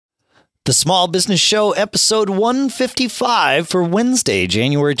The Small Business Show, episode 155 for Wednesday,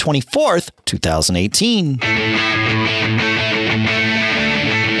 January 24th, 2018.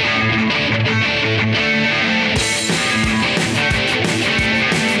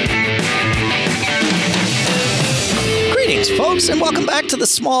 Greetings, folks, and welcome back to the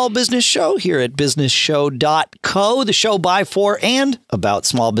Small Business Show here at businessshow.co, the show by, for, and about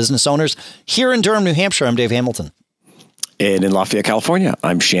small business owners here in Durham, New Hampshire. I'm Dave Hamilton. And in Lafayette, California,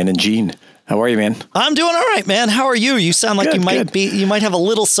 I'm Shannon Jean. How are you, man? I'm doing all right, man. How are you? You sound like you might have a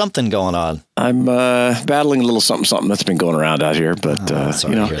little something going on. I'm battling a little something that's been going around out here, but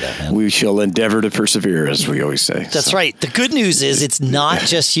we shall endeavor to persevere, as we always say. That's right. The good news is it's not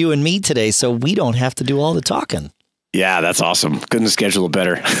just you and me today, so we don't have to do all the talking. Yeah, that's awesome. Couldn't schedule it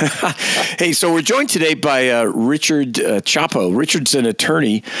better. Hey, so we're joined today by Richard Chapo. Richard's an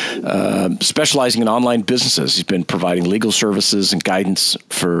attorney specializing in online businesses. He's been providing legal services and guidance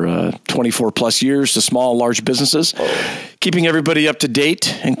for 24 plus years to small and large businesses, keeping everybody up to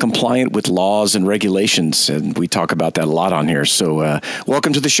date and compliant with laws and regulations. And we talk about that a lot on here. So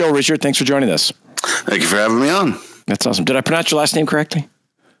welcome to the show, Richard. Thanks for joining us. Thank you for having me on. That's awesome. Did I pronounce your last name correctly?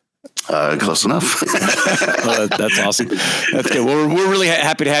 Close enough. Well, that's awesome. That's good. Well, we're really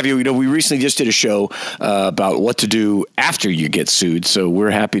happy to have you. You know, we recently just did a show about what to do after you get sued. So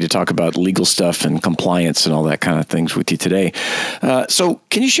we're happy to talk about legal stuff and compliance and all that kind of things with you today. So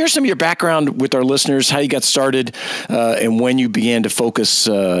can you share some of your background with our listeners, how you got started and when you began to focus,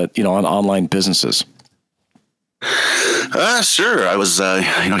 on online businesses? Sure. I was, I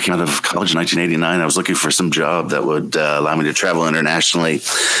came out of college in 1989. I was looking for some job that would allow me to travel internationally.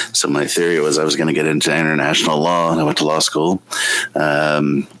 So my theory was I was going to get into international law, and I went to law school.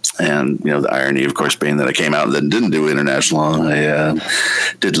 And, the irony, of course, being that I came out and then didn't do international law. I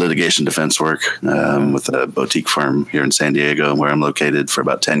did litigation defense work with a boutique firm here in San Diego, where I'm located, for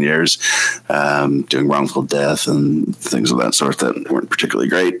about 10 years, doing wrongful death and things of that sort that weren't particularly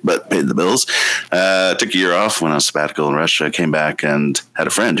great, but paid the bills. Took a year off when I was sabbatical in Russia, came back and had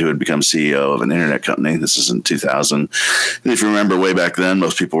a friend who had become CEO of an internet company. This is in 2000. And if you remember way back then,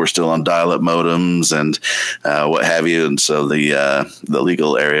 most people were still on dial-up modems and what have you. And so the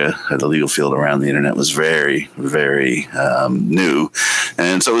legal area, the legal field around the internet was very, very new.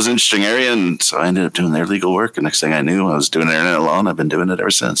 And so it was an interesting area. And so I ended up doing their legal work. And next thing I knew, I was doing internet law, and I've been doing it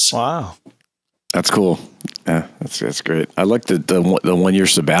ever since. Wow. That's cool. Yeah, that's great. I like the 1 year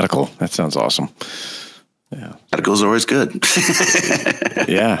sabbatical. That sounds awesome. Yeah. Sabbaticals are always good.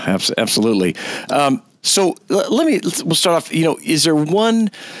 Yeah, absolutely. So we'll start off, is there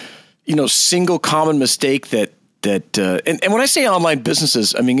one, single common mistake that and when I say online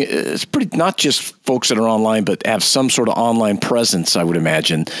businesses, I mean, it's pretty, not just folks that are online, but have some sort of online presence, I would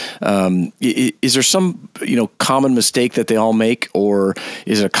imagine. Is there some, common mistake that they all make, or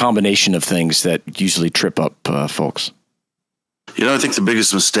is it a combination of things that usually trip up folks? I think the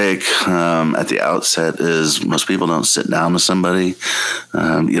biggest mistake at the outset is most people don't sit down with somebody.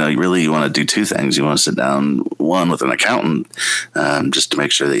 You want to do two things. You want to sit down, one, with an accountant, just to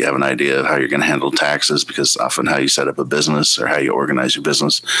make sure that you have an idea of how you're going to handle taxes, because often how you set up a business or how you organize your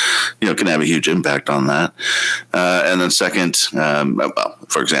business, can have a huge impact on that. And then second,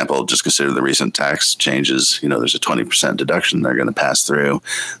 for example, just consider the recent tax changes. There's a 20% deduction they're going to pass through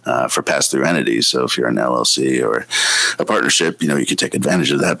for pass-through entities. So if you're an LLC or a partnership, you could take advantage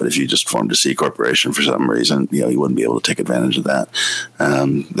of that. But if you just formed a C corporation for some reason, you wouldn't be able to take advantage of that.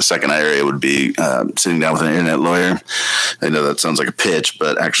 The second area would be sitting down with an internet lawyer. I know that sounds like a pitch,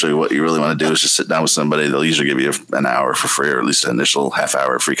 but actually what you really want to do is just sit down with somebody. They'll usually give you an hour for free, or at least an initial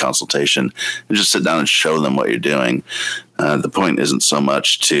half-hour free consultation, and just sit down and show them what you're doing. The point isn't so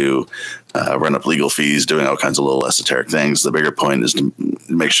much to run up legal fees, doing all kinds of little esoteric things. The bigger point is to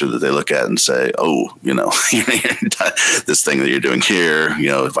make sure that they look at it and say, this thing that you're doing here,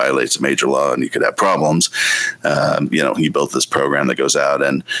 it violates a major law and you could have problems. You built this program that goes out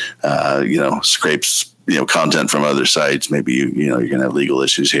and, scrapes content from other sites. Maybe you're going to have legal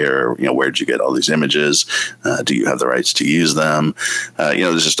issues here. Where'd you get all these images? Do you have the rights to use them?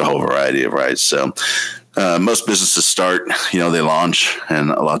 There's just a whole variety of rights. So most businesses start, they launch, and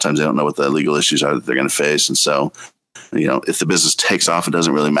a lot of times they don't know what the legal issues are that they're going to face. And so, if the business takes off, it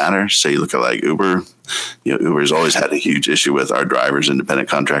doesn't really matter. Say you look at like Uber, Uber's always had a huge issue with our drivers, independent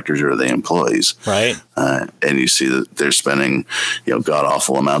contractors, or are they employees? Right. And you see that they're spending, god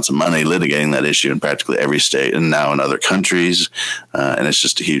awful amounts of money litigating that issue in practically every state and now in other countries. And it's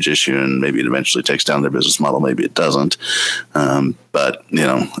just a huge issue, and maybe it eventually takes down their business model. Maybe it doesn't. But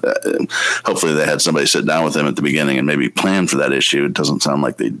hopefully they had somebody sit down with them at the beginning and maybe plan for that issue. It doesn't sound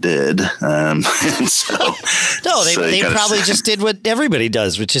like they did. They probably just did what everybody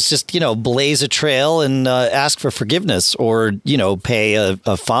does, which is just, blaze a trail and ask for forgiveness or, pay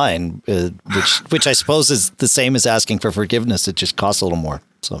a fine, which I suppose is the same as asking for forgiveness. It just costs a little more.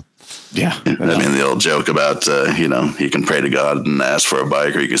 So. Yeah. I mean, the old joke about, you can pray to God and ask for a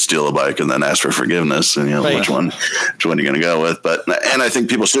bike, or you can steal a bike and then ask for forgiveness. And, right. which one are you going to go with? And I think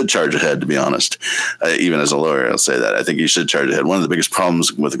people should charge ahead, to be honest. Even as a lawyer, I'll say that. I think you should charge ahead. One of the biggest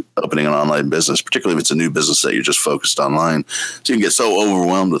problems with opening an online business, particularly if it's a new business that you're just focused online, so you can get so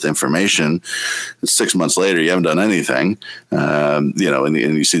overwhelmed with information. 6 months later, you haven't done anything, and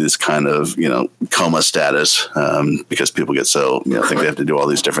you see this kind of, coma status because people get so, think they have to do all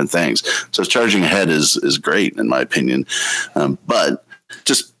these different things. So charging ahead is great, in my opinion. But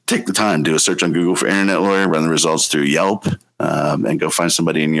just take the time, do a search on Google for internet lawyer, run the results through Yelp, and go find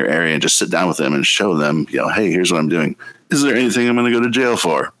somebody in your area and just sit down with them and show them, hey, here's what I'm doing. Is there anything I'm going to go to jail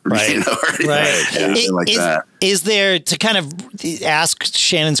for? Right. Right. Anything like that. Is there, to kind of ask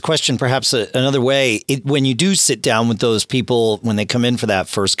Shannon's question perhaps another way, when you do sit down with those people when they come in for that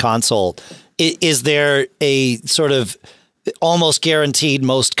first consult, is there a sort of almost guaranteed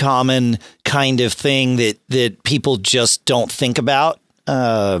most common kind of thing that people just don't think about?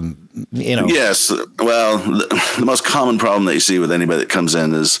 Yes. Well, the most common problem that you see with anybody that comes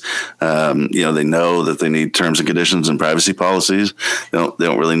in is, they know that they need terms and conditions and privacy policies. They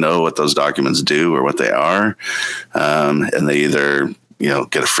don't really know what those documents do or what they are. And they either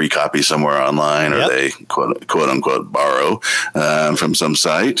get a free copy somewhere online, or they quote unquote borrow from some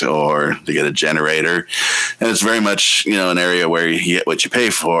site, or they get a generator. And it's very much, an area where you get what you pay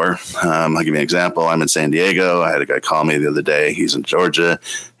for. I'll give you an example. I'm in San Diego. I had a guy call me the other day. He's in Georgia.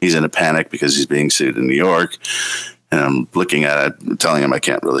 He's in a panic because he's being sued in New York. And I'm looking at it, telling him I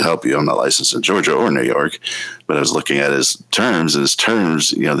can't really help you. I'm not licensed in Georgia or New York. But I was looking at his terms, and his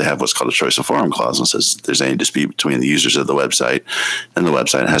terms, they have what's called a choice of forum clause, and says if there's any dispute between the users of the website and the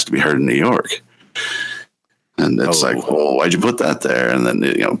website, it has to be heard in New York. And it's like, well, why'd you put that there? And then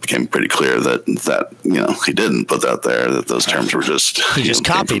it became pretty clear that he didn't put that there. That those terms were just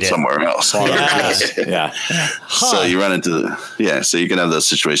copied it somewhere else. Yeah. So you run into so you can have those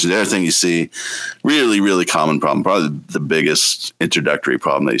situations. The other thing you see, really, really common problem, probably the biggest introductory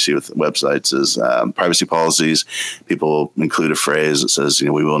problem that you see with websites is privacy policies. People include a phrase that says,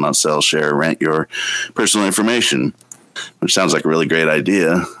 we will not sell, share, rent your personal information, which sounds like a really great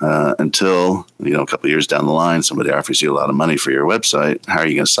idea until, a couple of years down the line, somebody offers you a lot of money for your website. How are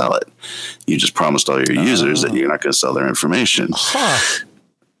you going to sell it? You just promised all your users that you're not going to sell their information.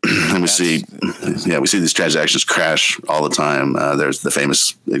 And we see these transactions crash all the time. There's the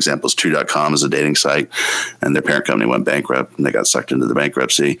famous examples. True.com is a dating site, and their parent company went bankrupt, and they got sucked into the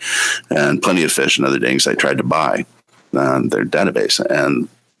bankruptcy. And Plenty of Fish, another dating site, tried to buy their database, and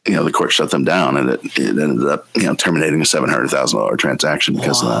the court shut them down, and it ended up, terminating a $700,000 transaction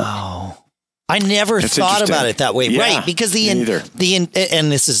because of that. I never thought about it that way. Yeah, right. Because and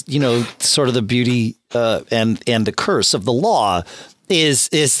this is, sort of the beauty and the curse of the law is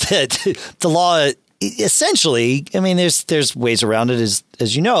that the law essentially, there's ways around it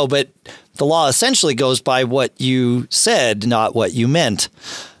as you know, but the law essentially goes by what you said, not what you meant.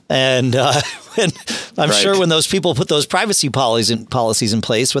 And I'm sure when those people put those privacy policies in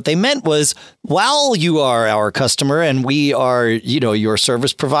place, what they meant was, while you are our customer and we are, your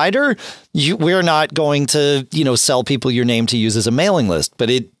service provider, we're not going to, sell people your name to use as a mailing list. But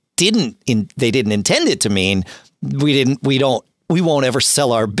they didn't intend it to mean we won't ever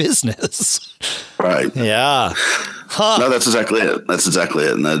sell our business. Right. Yeah. Huh. No, that's exactly it.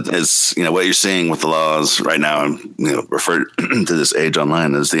 And that is, what you're seeing with the laws right now. I'm, refer to this age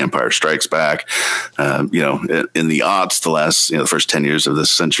online as the Empire Strikes Back. In the aughts, the first 10 years of this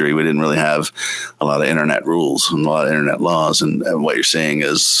century, we didn't really have a lot of internet rules and a lot of internet laws. And what you're seeing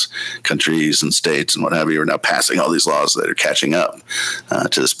is countries and states and what have you are now passing all these laws that are catching up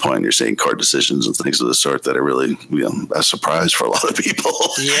to this point. You're seeing court decisions and things of the sort that are really, a surprise for a lot of people.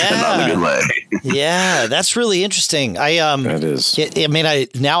 Yeah. And not in a good way. Yeah, that's really interesting. That is.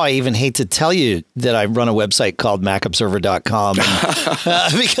 Now I even hate to tell you that I run a website called MacObserver.com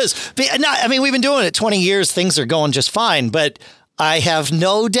because we've been doing it 20 years. Things are going just fine, but I have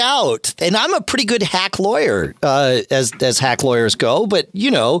no doubt. And I'm a pretty good hack lawyer, as hack lawyers go. But,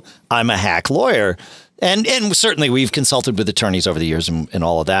 I'm a hack lawyer. And certainly we've consulted with attorneys over the years and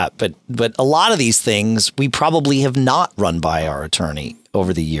all of that. But a lot of these things we probably have not run by our attorney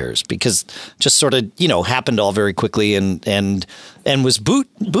over the years because just sort of, happened all very quickly and was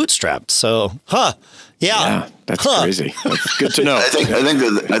bootstrapped. So, yeah, that's crazy. That's good to know.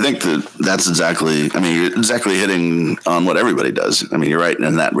 I think that's exactly. I mean, you're exactly hitting on what everybody does. I mean, you're right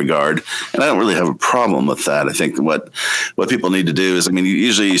in that regard, and I don't really have a problem with that. I think what people need to do is, I mean,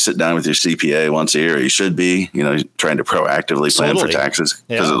 usually you sit down with your CPA once a year. Or you should be, trying to proactively plan for taxes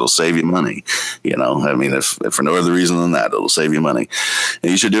because it'll save you money. I mean, if for no other reason than that, it'll save you money.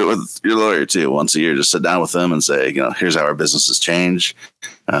 And you should do it with your lawyer too. Once a year, just sit down with them and say, here's how our business has changed.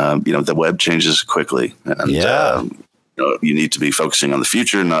 The web changes quickly, and you need to be focusing on the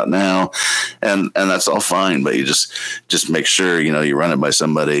future, not now, and that's all fine. But you just make sure you run it by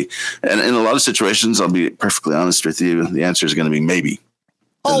somebody. And in a lot of situations, I'll be perfectly honest with you, the answer is going to be maybe.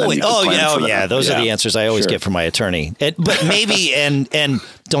 Those are the answers I always get from my attorney. But maybe, and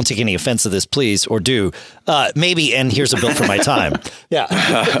don't take any offense to this, please, or do. Maybe, and here's a bill for my time. Yeah.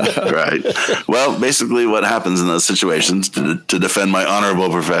 Right. Well, basically what happens in those situations, to defend my honorable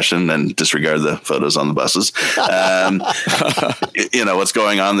profession and disregard the photos on the buses, what's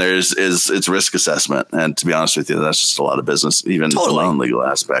going on there is it's risk assessment. And to be honest with you, that's just a lot of business, even the non-legal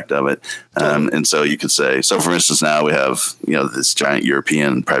aspect of it. And so you could say, so for instance, now we have, this giant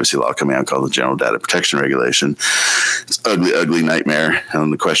European privacy law coming out called the General Data Protection Regulation. It's ugly, ugly nightmare.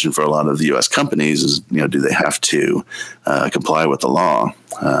 And the question for a lot of the U.S. companies is, do they have to comply with the law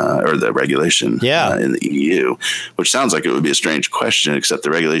or the regulation in the EU? Which sounds like it would be a strange question, except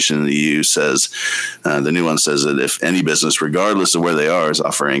the regulation in the EU says, the new one says that if any business, regardless of where they are, is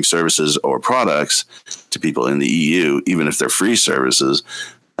offering services or products to people in the EU, even if they're free services,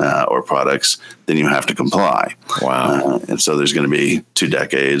 or products, then you have to comply. Wow. And so there's going to be 2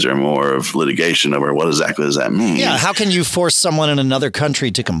 decades or more of litigation over what exactly does that mean? Yeah. How can you force someone in another country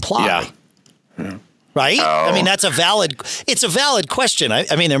to comply? Yeah. Right? I mean, it's a valid question.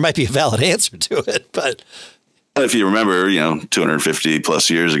 I mean, there might be a valid answer to it, but... If you remember, 250 plus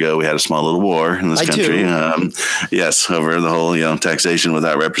years ago, we had a small little war in this country. Over the whole, taxation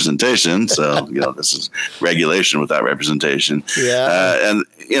without representation. So, this is regulation without representation. Yeah.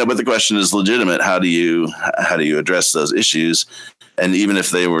 But the question is legitimate. How do you address those issues? And even if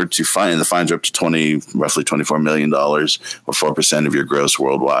they were to fine, the fines are up to roughly $24 million or 4% of your gross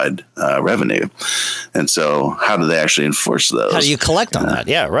worldwide revenue. And so how do they actually enforce those? How do you collect on that?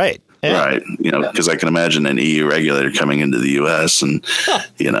 Yeah, right. Yeah. Right. Because I can imagine an EU regulator coming into the U.S. and,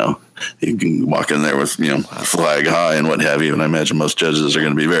 you can walk in there with, flag high and what have you. And I imagine most judges are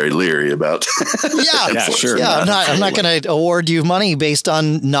going to be very leery about. Sure. Yeah, I'm not going to award you money based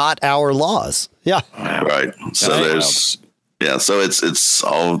on not our laws. Yeah. Right. So so it's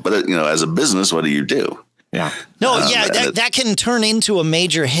all, but as a business, what do you do? Yeah. No, that can turn into a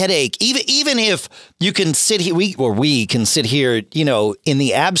major headache. Even if you can sit here, we can sit here, in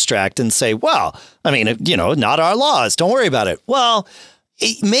the abstract and say, well, I mean, not our laws. Don't worry about it. Well,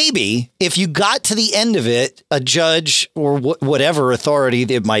 maybe if you got to the end of it, a judge or whatever authority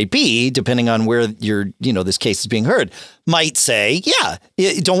it might be, depending on where this case is being heard, might say,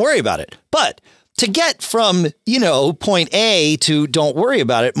 don't worry about it. But to get from, point A to don't worry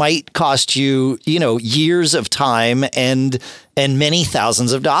about it might cost you, years of time and many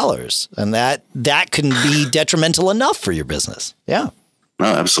thousands of dollars. And that can be detrimental enough for your business. Yeah. No,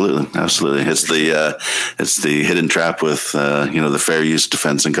 absolutely. Absolutely. It's the hidden trap with, the fair use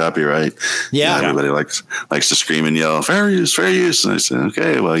defense and copyright. Yeah. Everybody likes to scream and yell, fair use, fair use. And I say,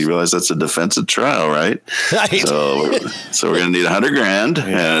 okay, well, you realize that's a defense at trial, right? Right. So we're going to need $100,000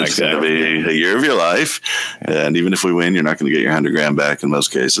 and it's going to be a year of your life. And even if we win, you're not going to get your $100,000 back in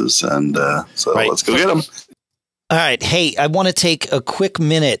most cases. And let's go get them. All right. Hey, I want to take a quick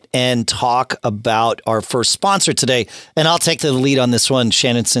minute and talk about our first sponsor today. And I'll take the lead on this one.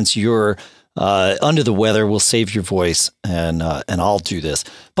 Shannon, since you're under the weather, we'll save your voice and I'll do this.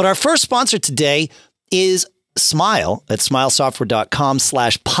 But our first sponsor today is Smile at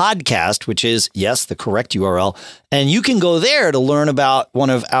smilesoftware.com/podcast, which is, yes, the correct URL. And you can go there to learn about one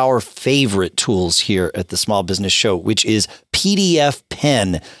of our favorite tools here at the Small Business Show, which is PDF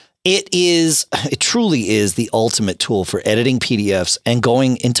Pen. It truly is the ultimate tool for editing PDFs and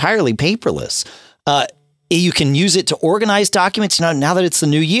going entirely paperless. You can use it to organize documents. Now that it's the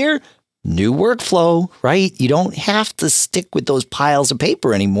new year, new workflow, right? You don't have to stick with those piles of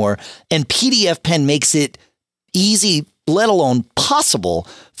paper anymore. And PDF Pen makes it easy let alone possible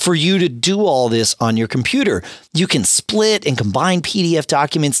for you to do all this on your computer. You can split and combine PDF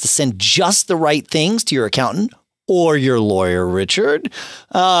documents to send just the right things to your accountant or your lawyer, Richard.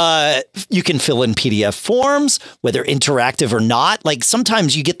 You can fill in PDF forms, whether interactive or not. Like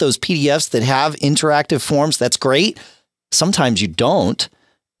sometimes you get those PDFs that have interactive forms. That's great. Sometimes you don't.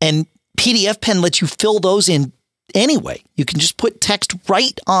 And PDF Pen lets you fill those in anyway. You can just put text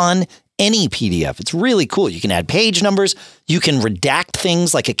right on any PDF. It's really cool. You can add page numbers. You can redact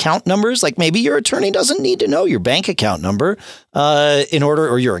things like account numbers. Like maybe your attorney doesn't need to know your bank account number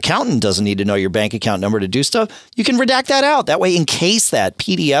or your accountant doesn't need to know your bank account number to do stuff. You can redact that out. That way, in case that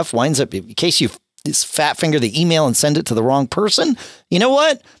PDF winds up, in case you fat finger the email and send it to the wrong person, you know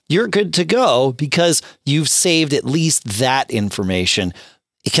what? You're good to go because you've saved at least that information.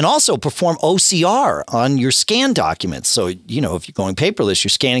 It can also perform OCR on your scanned documents. So, if you're going paperless, you're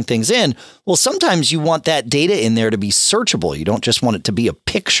scanning things in. Well, sometimes you want that data in there to be searchable. You don't just want it to be a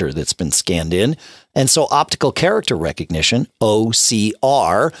picture that's been scanned in. And so optical character recognition,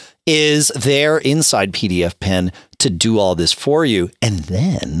 OCR, is there inside PDF Pen to do all this for you. And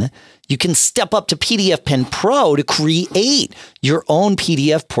then you can step up to PDF Pen Pro to create your own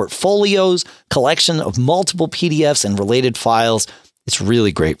PDF portfolios, collection of multiple PDFs and related files. It's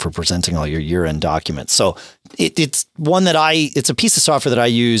really great for presenting all your year-end documents. So it's a piece of software that I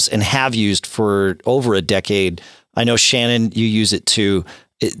use and have used for over a decade. I know, Shannon, you use it too.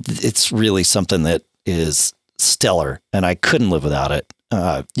 It's really something that is stellar, and I couldn't live without it.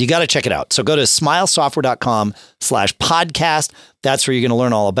 You got to check it out. So go to smilesoftware.com/podcast. That's where you're going to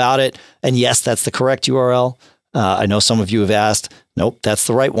learn all about it. And yes, that's the correct URL. I know some of you have asked. Nope, that's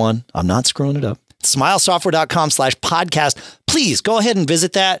the right one. I'm not screwing it up. Smilesoftware.com/podcast. Please go ahead and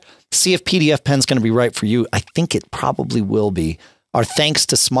visit that. See if PDF Pen's going to be right for you. I think it probably will be. Our thanks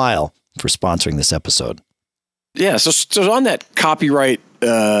to Smile for sponsoring this episode. Yeah. So on that copyright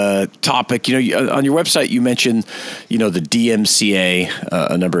topic, on your website, you mentioned, the DMCA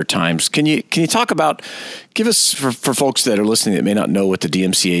a number of times. Can you talk about, give us for folks that are listening that may not know what the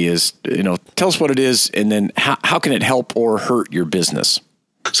DMCA is, tell us what it is, and then how can it help or hurt your business?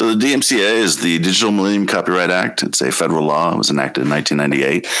 So the DMCA is the Digital Millennium Copyright Act. It's a federal law. It was enacted in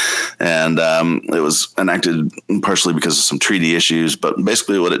 1998. And it was enacted partially because of some treaty issues. But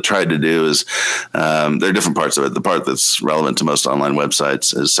basically what it tried to do is there are different parts of it. The part that's relevant to most online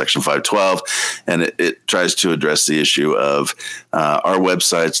websites is Section 512. And it tries to address the issue of are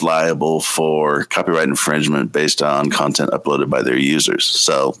websites liable for copyright infringement based on content uploaded by their users?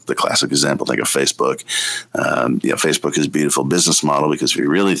 So the classic example, think of Facebook. Facebook is a beautiful business model because if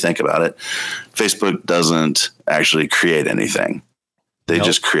you really think about it, Facebook doesn't actually create anything. They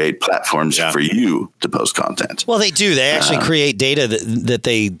just create platforms for you to post content. Well, they do. They actually create data that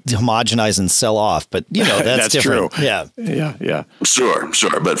they homogenize and sell off. But, that's different. True. Yeah. Yeah. Sure.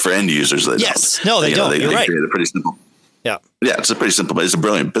 But for end users, they don't. No, they don't. You're right. Create a pretty simple. Yeah, it's a pretty simple, but it's a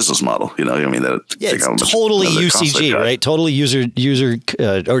brilliant business model. It's totally UCG, right? Totally user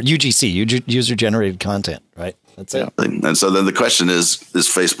or UGC, user generated content, right? That's it. And so then the question is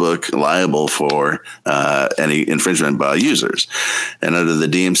Facebook liable for any infringement by users? And under the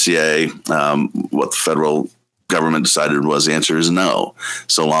DMCA, what the federal government decided was the answer is no,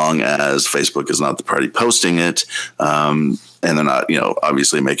 so long as Facebook is not the party posting it. And they're not,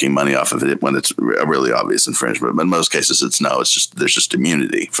 obviously making money off of it when it's a really obvious infringement. But in most cases, it's no. There's just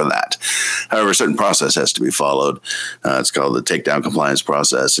immunity for that. However, a certain process has to be followed. It's called the takedown compliance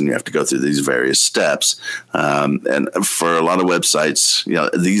process, and you have to go through these various steps. And for a lot of websites,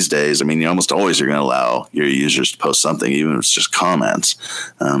 these days, you almost always are going to allow your users to post something, even if it's just comments.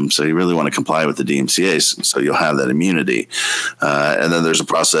 So you really want to comply with the DMCA, so you'll have that immunity. And then there's a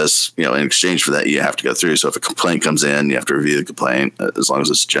process, in exchange for that, you have to go through. So if a complaint comes in, you have to review the complaint as long as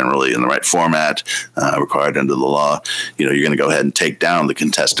it's generally in the right format required under the law. You're going to go ahead and take down the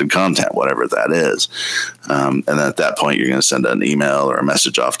contested content, whatever that is. And then at that point, you're going to send an email or a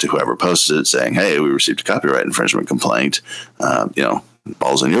message off to whoever posted it saying, hey, we received a copyright infringement complaint.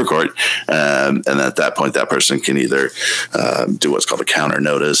 Ball's in your court. And at that point, that person can either do what's called a counter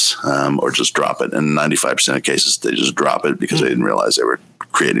notice or just drop it. And 95% of cases, they just drop it because they didn't realize they were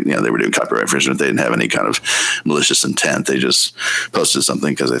creating, they were doing copyright infringement. They didn't have any kind of malicious intent. They just posted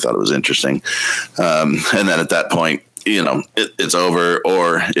something because they thought it was interesting. And then at that point, it's over.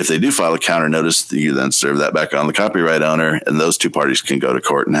 Or if they do file a counter notice, you then serve that back on the copyright owner, and those two parties can go to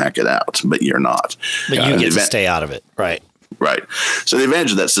court and hack it out. But you're not. But you get to stay out of it, right? Right. So the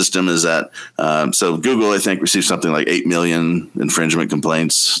advantage of that system is that, so Google, I think, receives something like 8 million infringement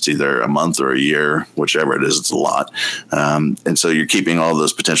complaints. It's either a month or a year, whichever it is, it's a lot. And so you're keeping all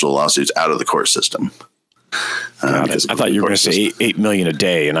those potential lawsuits out of the court system. I thought you were going to say 8 million a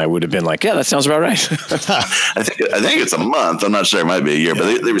day, and I would have been like, yeah, that sounds about right. I think it's a month. I'm not sure. It might be a year,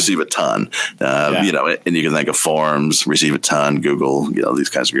 but they receive a ton. You know, and you can think of forums receive a ton. Google, you know, these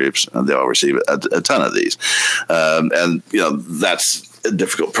kinds of groups, they all receive a ton of these, and you know that's a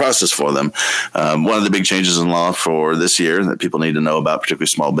difficult process for them. One of the big changes in law for this year that people need to know about, particularly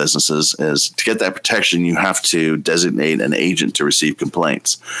small businesses, is to get that protection, you have to designate an agent to receive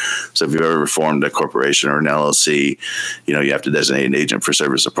complaints. So if you've ever formed a corporation or an LLC, you know, you have to designate an agent for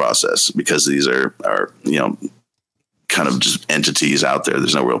service of process, because these are you know, kind of just entities out there.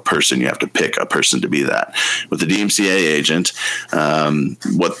 There's no real person. You have to pick a person to be that. With the DMCA agent,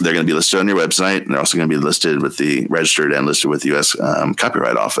 what they're going to be listed on your website, and they're also going to be listed with the registered and listed with the U.S.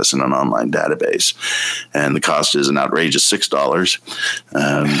 Copyright Office in an online database. And the cost is an outrageous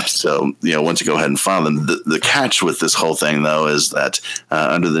 $6. So, you know, once you go ahead and file them, the catch with this whole thing, though, is that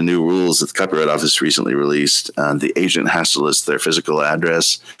under the new rules that the Copyright Office recently released, the agent has to list their physical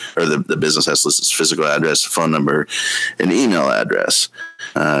address, or the business has to list its physical address, phone number, an email address.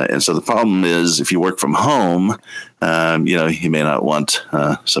 And so the problem is, if you work from home, you know, you may not want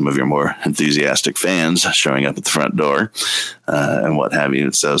some of your more enthusiastic fans showing up at the front door and what have you.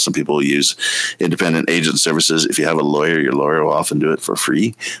 And so some people use independent agent services. If you have a lawyer, your lawyer will often do it for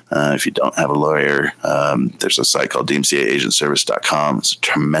free. If you don't have a lawyer, there's a site called DMCAagentservice.com. It's a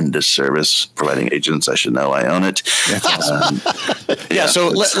tremendous service providing agents. I should know. I own it. Yeah. So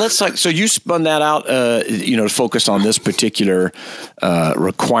let's talk. So you spun that out, you know, to focus on this particular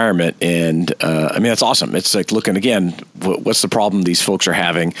requirement. And I mean, that's awesome. It's like looking again, what's the problem these folks are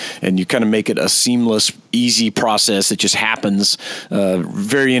having? And you kind of make it a seamless, easy process that just happens,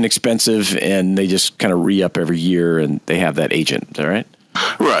 very inexpensive, and they just kind of re-up every year, and they have that agent. Is that right?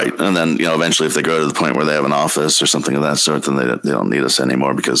 Right. And then, you know, eventually if they go to the point where they have an office or something of that sort, then they don't need us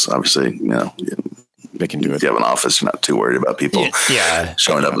anymore, because obviously, you know, they can do it. If you have an office, you're not too worried about people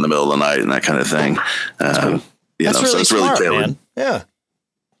showing up in the middle of the night and that kind of thing. That's really smart, man. Yeah.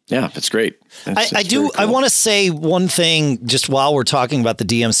 Yeah, that's great. I do. Cool. I want to say one thing just while we're talking about the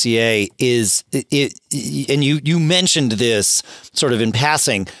DMCA is and you mentioned this sort of in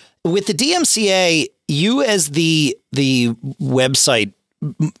passing. With the DMCA, you as the website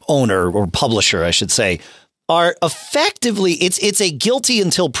owner or publisher, I should say, are effectively it's a guilty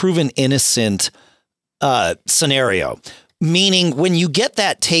until proven innocent scenario. Meaning, when you get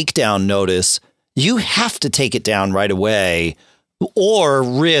that takedown notice, you have to take it down right away, or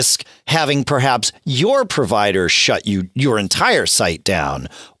risk having perhaps your provider shut your entire site down,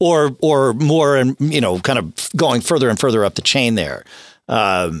 or more, and you know, kind of going further and further up the chain there.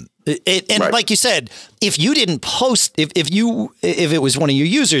 Right. Like you said, if you didn't post, if it was one of your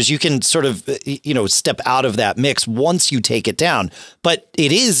users, you can sort of, you know, step out of that mix once you take it down. But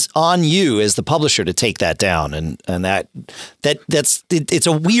it is on you as the publisher to take that down, and it's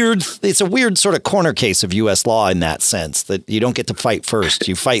a weird sort of corner case of U.S. law in that sense, that you don't get to fight first,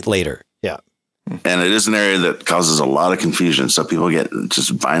 you fight later. Yeah. And it is an area that causes a lot of confusion. So people get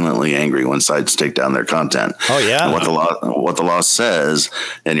just violently angry when sites take down their content. Oh, yeah. And what the law says,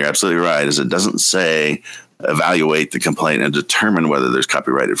 and you're absolutely right, is it doesn't say evaluate the complaint and determine whether there's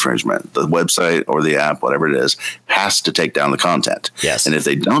copyright infringement. The website or the app, whatever it is, has to take down the content. Yes. And if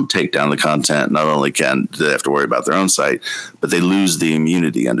they don't take down the content, not only can they have to worry about their own site, but they lose the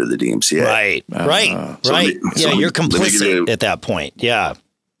immunity under the DMCA. Right. You're complicit at that point. Yeah.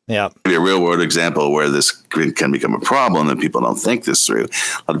 Yeah. Be a real world example where this can become a problem and people don't think this through.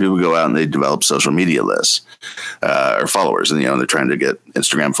 A lot of people go out and they develop social media lists or followers, and you know, they're trying to get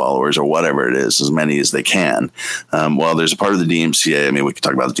Instagram followers or whatever it is, as many as they can. Well, there's a part of the DMCA. I mean, we could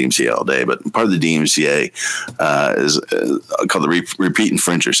talk about the DMCA all day, but part of the DMCA is called the repeat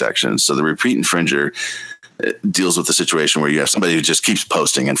infringer section. So the repeat infringer deals with the situation where you have somebody who just keeps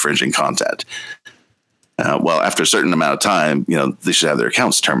posting infringing content. Well, after a certain amount of time, you know, they should have their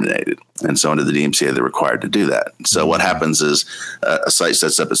accounts terminated. And so under the DMCA, they're required to do that. So what happens is a site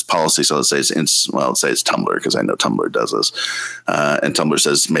sets up its policy. So let's say it's Tumblr, because I know Tumblr does this. And Tumblr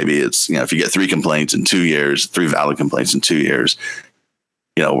says maybe it's, you know, if you get 3 complaints in 2 years, 3 valid complaints in 2 years,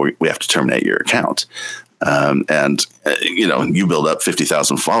 you know, we have to terminate your account. You know, you build up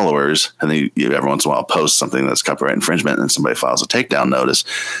 50,000 followers, and then you every once in a while post something that's copyright infringement, and somebody files a takedown notice.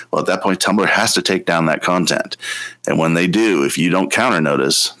 Well, at that point, Tumblr has to take down that content. And when they do, if you don't counter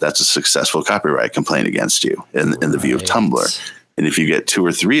notice, that's a successful copyright complaint against you in the view of Tumblr. And if you get 2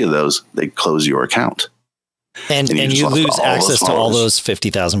 or 3 of those, they close your account. And you lose access to all those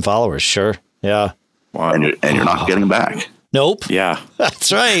 50,000 followers. Sure. Yeah. Wow. And you're not getting back. Nope. Yeah.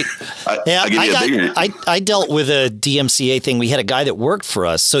 That's right. I dealt with a DMCA thing. We had a guy that worked for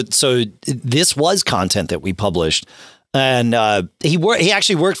us. So this was content that we published. And he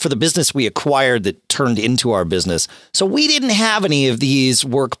actually worked for the business we acquired that turned into our business. So we didn't have any of these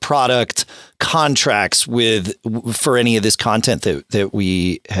work product contracts for any of this content that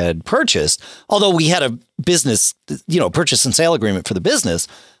we had purchased. Although we had a business, purchase and sale agreement for the business.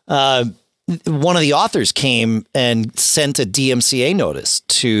 One of the authors came and sent a DMCA notice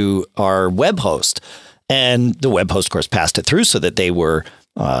to our web host. And the web host, of course, passed it through so that they were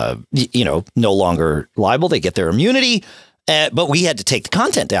no longer liable. They get their immunity. But we had to take the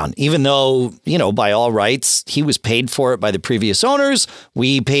content down, even though, by all rights, he was paid for it by the previous owners.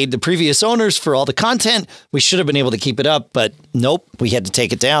 We paid the previous owners for all the content. We should have been able to keep it up. But nope, we had to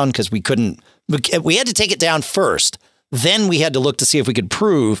take it down because we couldn't. We had to take it down first. Then we had to look to see if we could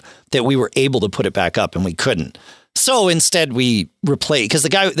prove that we were able to put it back up, and we couldn't. So instead, we replaced, because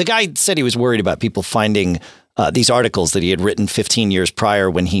the guy said he was worried about people finding these articles that he had written 15 years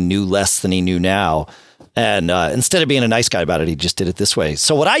prior when he knew less than he knew now. And instead of being a nice guy about it, he just did it this way.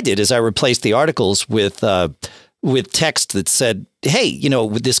 So what I did is I replaced the articles with text that said, hey,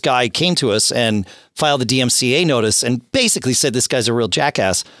 this guy came to us and filed a DMCA notice and basically said this guy's a real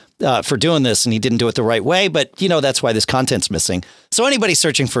jackass for doing this, and he didn't do it the right way. But, that's why this content's missing. So anybody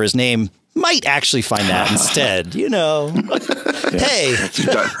searching for his name might actually find that instead, Hey. Did you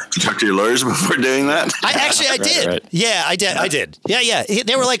talk to your lawyers before doing that? I did. Right. Yeah, I did. Yeah.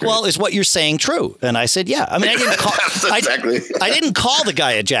 They were like, well, is what you're saying true? And I said, yeah. I mean, I didn't call I didn't call the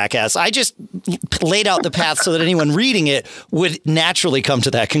guy a jackass. I just laid out the path so that anyone reading it would naturally come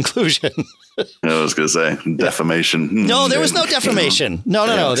to that conclusion. I was going to say defamation. No, there was no defamation.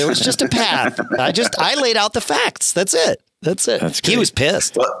 No. There was just a path. I laid out the facts. That's it. He was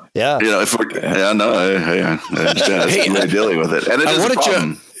pissed. Well, yeah. I understand. It's dealing with it. And it is a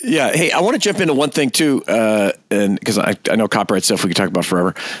problem. Hey, I want to jump into one thing too, and because I know copyright stuff we could talk about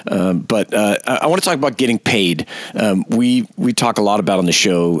forever, but I want to talk about getting paid. We talk a lot about on the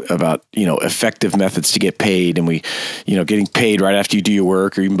show about effective methods to get paid, and we getting paid right after you do your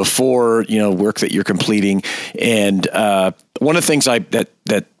work or even before work that you're completing. And one of the things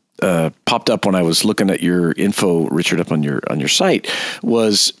that popped up when I was looking at your info, Richard, up on your site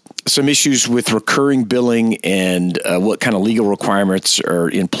was some issues with recurring billing and what kind of legal requirements are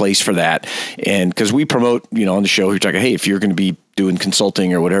in place for that. And because we promote, on the show, we're talking, hey, if you're going to be doing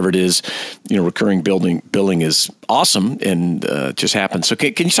consulting or whatever it is, recurring billing is awesome and just happens. So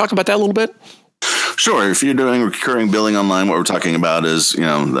can you talk about that a little bit? Sure. If you're doing recurring billing online, what we're talking about is,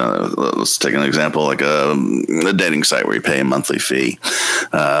 let's take an example like a dating site where you pay a monthly fee.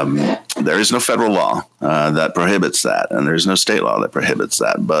 There is no federal law that prohibits that, and there's no state law that prohibits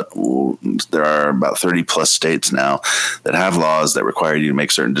that. But there are about 30 plus states now that have laws that require you to make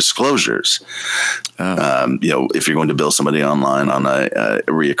certain disclosures. If you're going to bill somebody online on a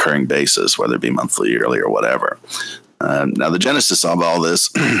reoccurring basis, whether it be monthly, yearly, or whatever. Now, the genesis of all this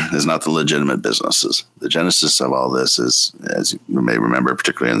is not the legitimate businesses. The genesis of all this is, as you may remember,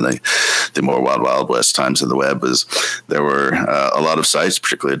 particularly in the more wild west times of the web, is there were a lot of sites,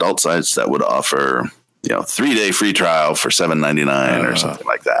 particularly adult sites, that would offer 3-day free trial for $7.99 or something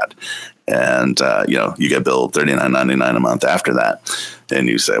like that. And, you get billed $39.99 a month after that. And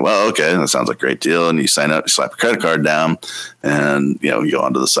you say, well, okay, that sounds like a great deal. And you sign up, you slap a credit card down, and, you go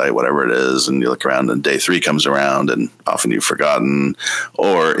onto the site, whatever it is, and you look around, and day 3 comes around, and often you've forgotten.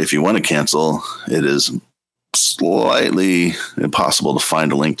 Or if you want to cancel, it is slightly impossible to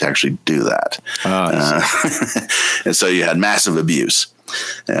find a link to actually do that. And so you had massive abuse.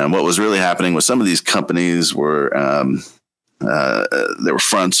 And what was really happening was some of these companies were there were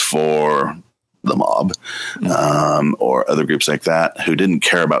fronts for the mob or other groups like that who didn't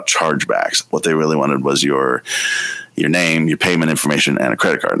care about chargebacks. What they really wanted was your name, your payment information, and a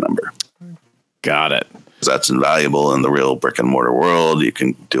credit card number. Got it. Because that's invaluable in the real brick and mortar world. You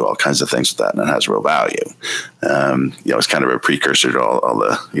can do all kinds of things with that, and it has real value. It's kind of a precursor to all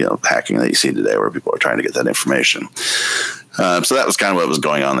the hacking that you see today, where people are trying to get that information. So that was kind of what was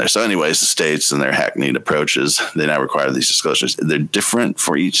going on there. So anyways, the states and their hackneyed approaches, they now require these disclosures. They're different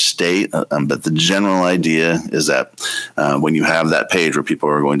for each state, but the general idea is that when you have that page where people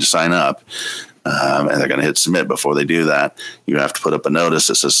are going to sign up, and they're going to hit submit before they do that, you have to put up a notice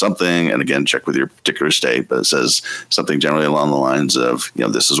that says something, and again, check with your particular state, but it says something generally along the lines of,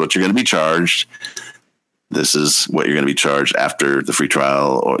 this is what you're going to be charged. This is what you're going to be charged after the free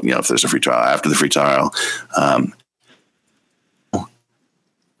trial, or, if there's a free trial, after the free trial.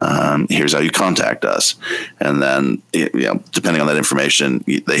 Here's how you contact us. And then, depending on that information,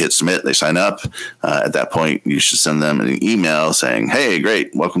 they hit submit, they sign up. At that point, you should send them an email saying, hey,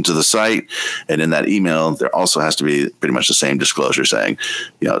 great, welcome to the site. And in that email, there also has to be pretty much the same disclosure saying,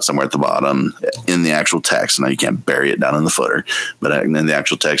 it's somewhere at the bottom in the actual text. Now, you can't bury it down in the footer, but in the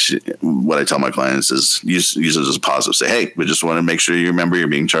actual text, what I tell my clients is use it as a positive. Say, hey, we just want to make sure you remember you're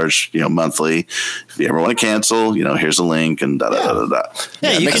being charged, monthly. If you ever want to cancel, here's a link and da-da-da-da-da.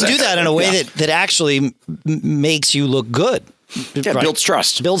 Yeah, you can do that in a way that actually makes you look good. Yeah, right. Builds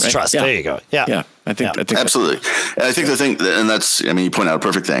trust. Builds trust. Yeah. There you go. Yeah. Yeah. I think absolutely. And I think the thing, and that's, you point out a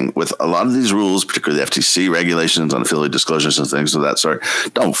perfect thing with a lot of these rules, particularly the FTC regulations on affiliate disclosures and things of that sort.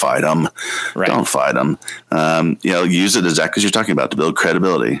 Don't fight them. Right. Don't fight them. Use it exactly as you're talking about to build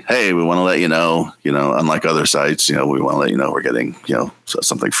credibility. Hey, we want to let you know, unlike other sites, we want to let you know we're getting,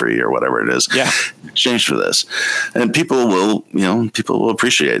 something free or whatever it is. Yeah. In exchange for this. And people will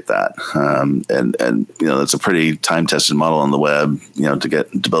appreciate that. And it's a pretty time tested model on the web,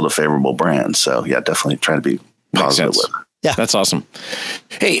 to build a favorable brand. So yeah, definitely try to be positive with it. Yeah, that's awesome.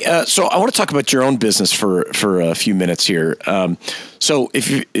 Hey, so I want to talk about your own business for a few minutes here. So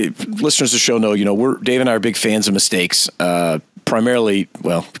if listeners of the show know, Dave and I are big fans of mistakes. Primarily,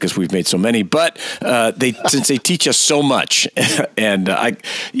 because we've made so many, but since they teach us so much, and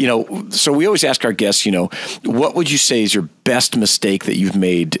so we always ask our guests, what would you say is your best mistake that you've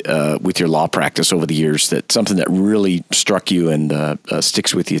made with your law practice over the years? That something that really struck you and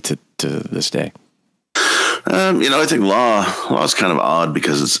sticks with you to this day. I think law is kind of odd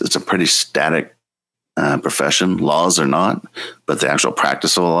because it's a pretty static profession. Laws are not, but the actual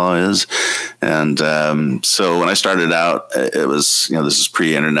practice of law is. And so when I started out, it was, this is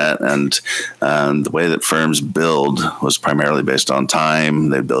pre-internet, and the way that firms billed was primarily based on time.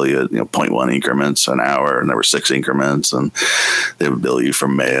 They bill you, 0.1 increments an hour, and there were 6 increments, and they would bill you for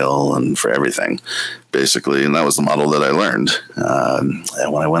mail and for everything, basically. And that was the model that I learned.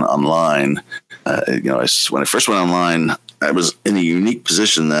 And when I went online, when I first went online, I was in a unique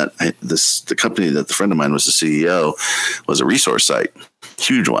position that the company that the friend of mine was the CEO was a resource site,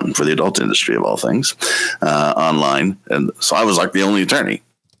 huge one for the adult industry of all things, online. And so I was like the only attorney.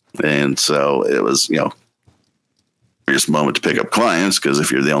 And so it was, just moment to pick up clients, because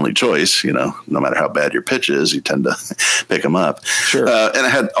if you're the only choice, no matter how bad your pitch is, you tend to pick them up. Sure. And I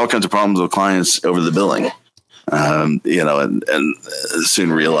had all kinds of problems with clients over the billing. And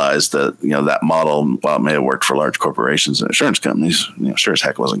soon realized that, that model, while it may have worked for large corporations and insurance companies, sure as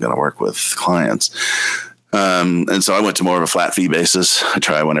heck wasn't going to work with clients. And so I went to more of a flat fee basis. I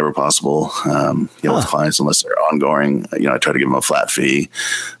try whenever possible, with clients, unless they're ongoing, I try to give them a flat fee.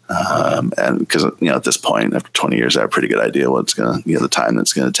 And because, at this point, after 20 years, I have a pretty good idea what's going to, the time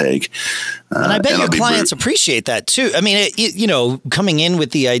that's going to take. And I bet your clients appreciate that too. I mean, coming in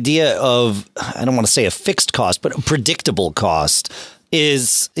with the idea of, I don't want to say a fixed cost, but a predictable cost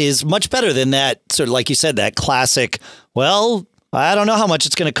is much better than that sort of, like you said, that classic, well, I don't know how much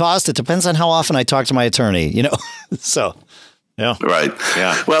it's going to cost. It depends on how often I talk to my attorney, so. Yeah. Right.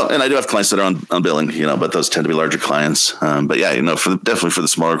 Yeah. Well, and I do have clients that are on billing, but those tend to be larger clients. But yeah, definitely for the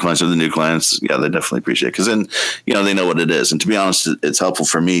smaller clients or the new clients, yeah, they definitely appreciate it, because then, they know what it is. And to be honest, it's helpful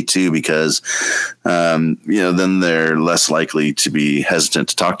for me too, because, then they're less likely to be hesitant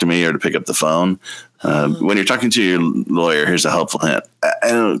to talk to me or to pick up the phone. When you're talking to your lawyer, here's a helpful hint. I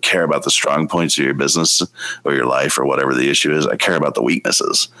don't care about the strong points of your business or your life or whatever the issue is. I care about the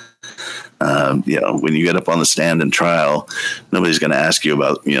weaknesses. When you get up on the stand in trial, nobody's going to ask you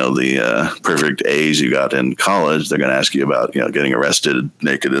about, the perfect A's you got in college. They're going to ask you about, getting arrested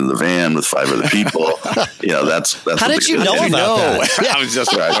naked in the van with 5 other people. That's how did you know about that? Yeah. I was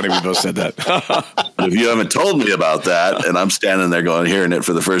just funny we both said that. But if you haven't told me about that, and I'm standing there hearing it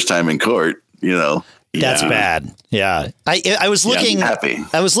for the first time in court, that's bad. Yeah. I was looking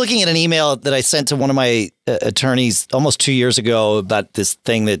at an email that I sent to one of my attorneys almost 2 years ago about this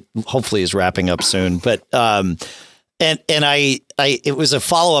thing that hopefully is wrapping up soon. But it was a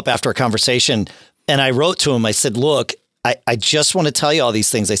follow up after a conversation, and I wrote to him. I said, look, I just want to tell you all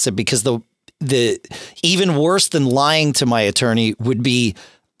these things. I said, because the even worse than lying to my attorney would be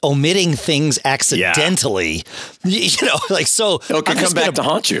omitting things accidentally, so it can come back to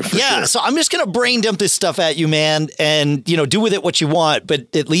haunt you. Sure. So I'm just going to brain dump this stuff at you, man, and, do with it what you want.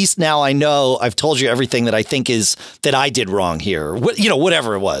 But at least now I know I've told you everything that I think is that I did wrong here.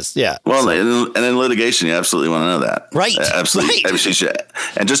 Whatever it was. Yeah. Well, and in litigation, you absolutely want to know that. Right. Absolutely. Right.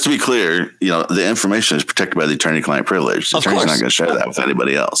 And just to be clear, the information is protected by the attorney-client privilege. The attorney's not going to share that with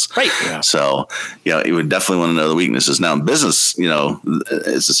anybody else. Right. Yeah. So, you would definitely want to know the weaknesses. Now in business,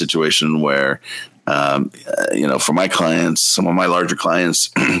 it's a situation where For my clients, some of my larger clients,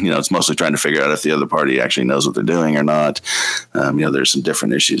 it's mostly trying to figure out if the other party actually knows what they're doing or not. There's some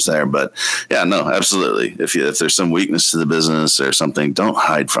different issues there, but yeah, no, absolutely. If there's some weakness to the business or something, don't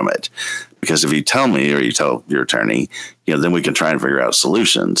hide from it. Because if you tell me or you tell your attorney, then we can try and figure out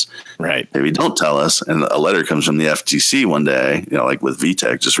solutions. Right. If you don't tell us and a letter comes from the FTC one day, like with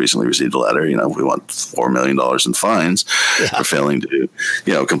VTech just recently received a letter, we want $4 million in fines for failing to,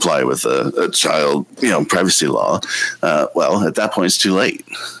 comply with a child, privacy law. Well, at that point, it's too late.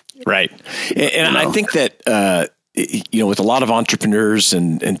 Right. And I think that, with a lot of entrepreneurs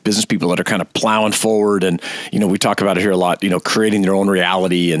and business people that are kind of plowing forward, and we talk about it here a lot, creating their own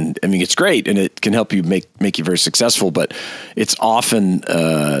reality, and I mean it's great and it can help you make you very successful, but it's often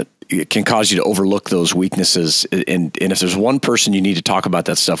it can cause you to overlook those weaknesses, and if there's one person you need to talk about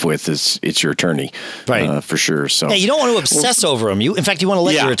that stuff with, it's your attorney, right? For sure. So yeah, you don't want to obsess over them. In fact, you want to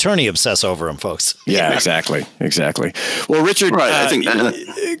let your attorney obsess over them, folks. Yeah, exactly. Well, Richard, I think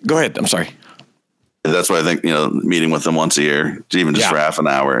go ahead. I'm sorry. That's why I think, meeting with them once a year, even just for half an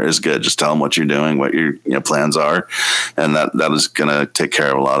hour, is good. Just tell them what you're doing, what your plans are. And that is going to take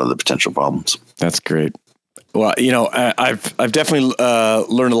care of a lot of the potential problems. That's great. Well, I've definitely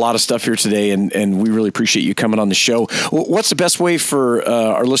learned a lot of stuff here today, and we really appreciate you coming on the show. What's the best way for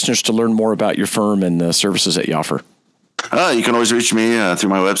our listeners to learn more about your firm and the services that you offer? You can always reach me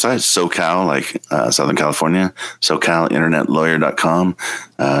through my website, SoCal, like Southern California, SoCalInternetLawyer.com.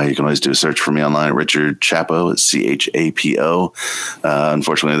 You can always do a search for me online, Richard Chapo, it's CHAPO.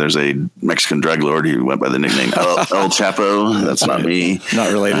 Unfortunately, there's a Mexican drug lord who went by the nickname El Chapo. That's not me.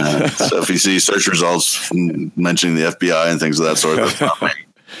 Not related. So if you see search results mentioning the FBI and things of that sort, that's not me.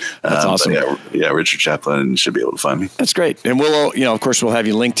 That's awesome. Yeah, Richard Chaplin should be able to find me. That's great. And we'll, of course, we'll have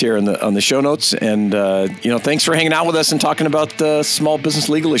you linked here on the show notes. And, thanks for hanging out with us and talking about small business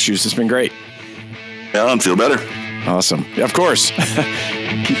legal issues. It's been great. Yeah, and feel better. Awesome. Of course.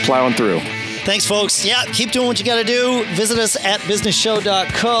 Keep plowing through. Thanks, folks. Yeah, keep doing what you got to do. Visit us at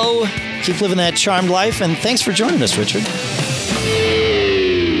businessshow.co. Keep living that charmed life. And thanks for joining us, Richard.